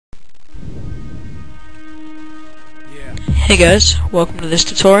Hey guys, welcome to this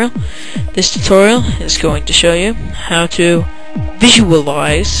tutorial. This tutorial is going to show you how to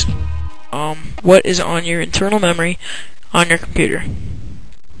visualize what is on your internal memory on your computer.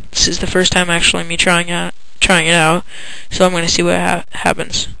 This is the first time actually me trying it out, so I'm going to see what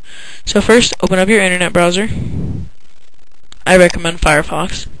happens. So first, open up your internet browser. I recommend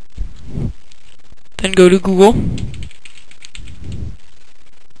Firefox. Then go to Google.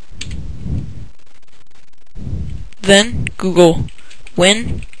 Then Google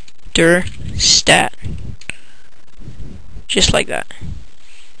WinDirStat. Just like that.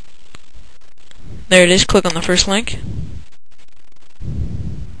 There it is. Click on the first link.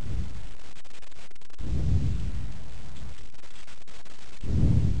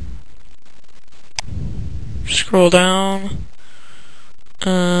 Scroll down.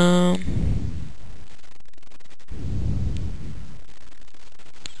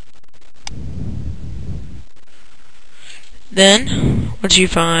 Then, once you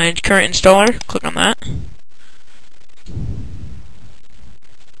find current installer, click on that.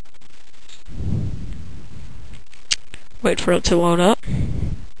 Wait for it to load up.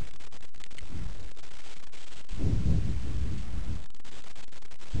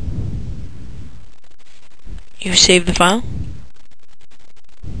 You save the file.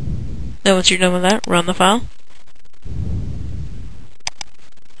 Then once you're done with that, run the file.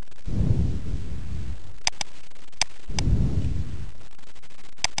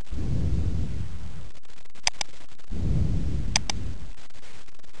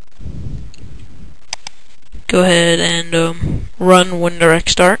 Go ahead and run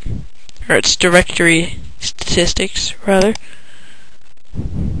WinDirStat, or its directory statistics, rather.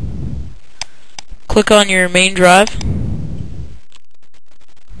 Click on your main drive.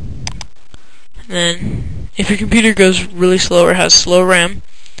 And then, if your computer goes really slow or has slow RAM,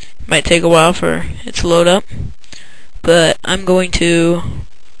 it might take a while for it to load up. But I'm going to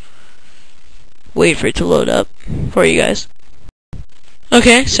wait for it to load up for you guys.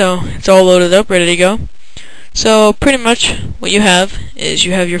 Okay, so it's all loaded up, ready to go. So pretty much what you have is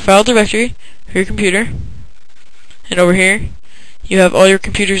you have your file directory for your computer, and over here you have all your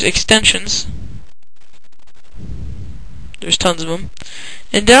computer's extensions. There's tons of them.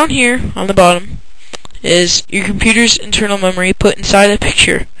 And down here on the bottom is your computer's internal memory put inside a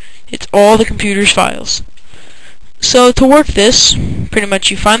picture. It's all the computer's files. So to work this, pretty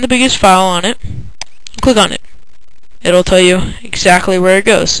much you find the biggest file on it, click on it. It'll tell you exactly where it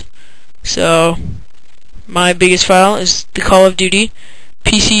goes. So my biggest file is the Call of Duty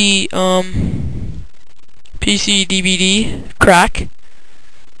PC DVD crack,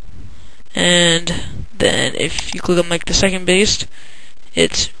 and then if you click on like the second biggest,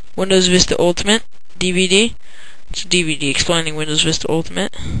 it's Windows Vista Ultimate DVD. It's a DVD explaining Windows Vista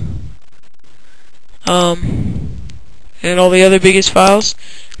Ultimate. And all the other biggest files,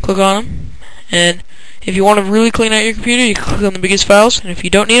 click on them. And if you want to really clean out your computer, you can click on the biggest files, and if you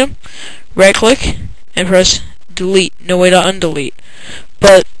don't need them, right click and press delete. No way to undelete.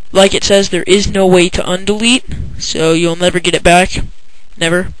 But like it says, there is no way to undelete, so you'll never get it back.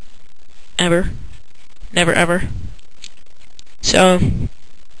 Never. Ever. Never ever. So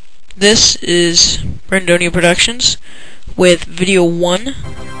this is Brandonia Productions with video 1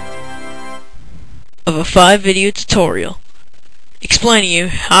 of a 5-video tutorial explaining you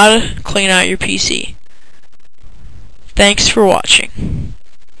how to clean out your PC. Thanks for watching.